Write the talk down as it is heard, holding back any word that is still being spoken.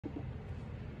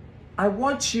I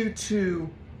want you to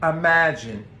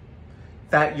imagine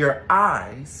that your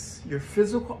eyes, your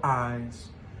physical eyes,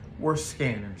 were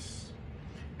scanners.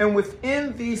 And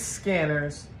within these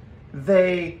scanners,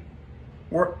 they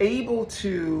were able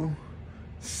to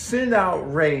send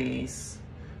out rays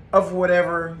of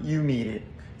whatever you needed.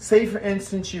 Say, for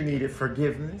instance, you needed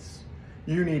forgiveness,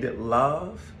 you needed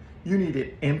love, you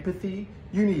needed empathy,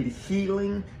 you needed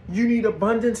healing, you need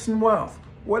abundance and wealth.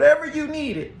 Whatever you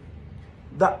needed,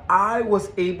 the eye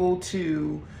was able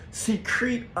to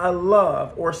secrete a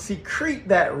love or secrete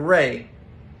that ray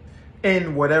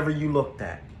in whatever you looked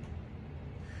at.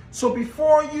 So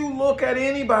before you look at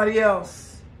anybody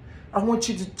else, I want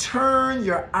you to turn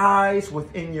your eyes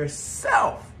within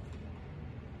yourself.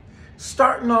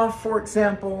 Starting off, for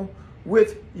example,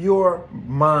 with your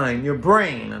mind, your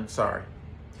brain, And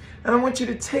I want you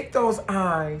to take those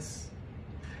eyes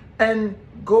and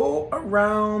go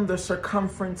around the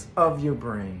circumference of your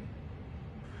brain.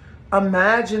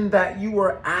 Imagine that you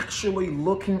are actually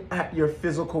looking at your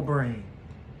physical brain.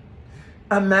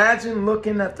 Imagine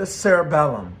looking at the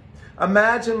cerebellum.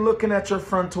 Imagine looking at your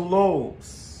frontal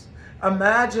lobes.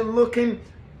 Imagine looking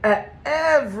at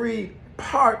every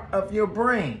part of your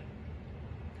brain.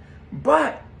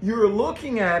 But you're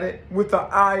looking at it with the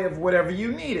eye of whatever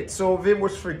you needed. So if it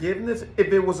was forgiveness,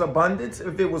 if it was abundance,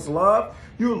 if it was love,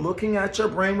 you're looking at your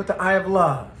brain with the eye of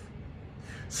love.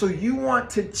 So you want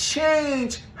to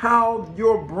change how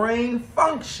your brain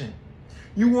functions.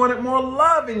 You want more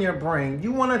love in your brain.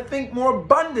 You want to think more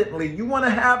abundantly. You want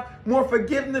to have more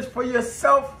forgiveness for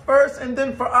yourself first and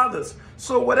then for others.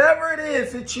 So whatever it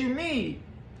is that you need,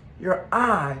 your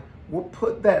eye will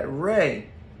put that ray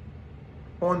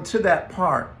onto that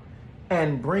part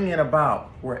and bring it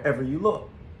about wherever you look.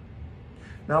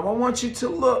 Now, I want you to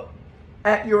look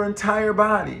at your entire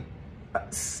body,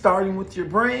 starting with your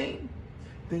brain,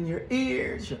 then your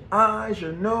ears, your eyes,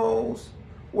 your nose,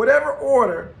 whatever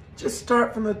order, just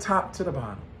start from the top to the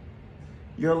bottom.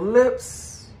 Your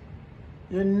lips,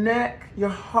 your neck, your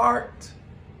heart,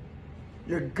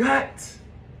 your gut,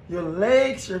 your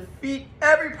legs, your feet,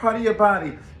 every part of your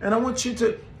body. And I want you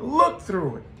to look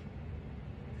through it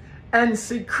and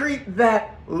secrete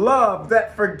that love,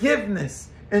 that forgiveness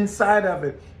inside of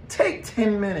it. Take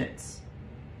 10 minutes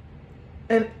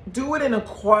and do it in a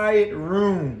quiet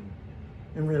room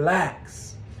and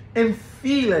relax and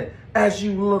feel it as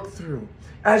you look through.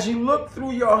 As you look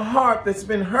through your heart that's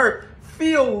been hurt,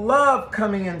 feel love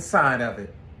coming inside of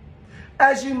it.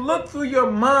 As you look through your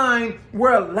mind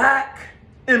where lack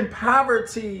and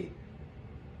poverty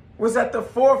was at the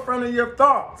forefront of your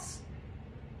thoughts,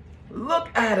 look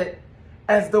at it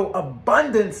as though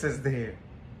abundance is there,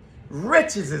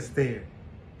 riches is there.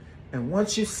 And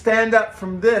once you stand up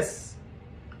from this,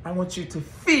 I want you to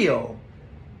feel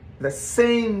the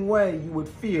same way you would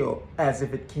feel as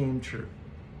if it came true.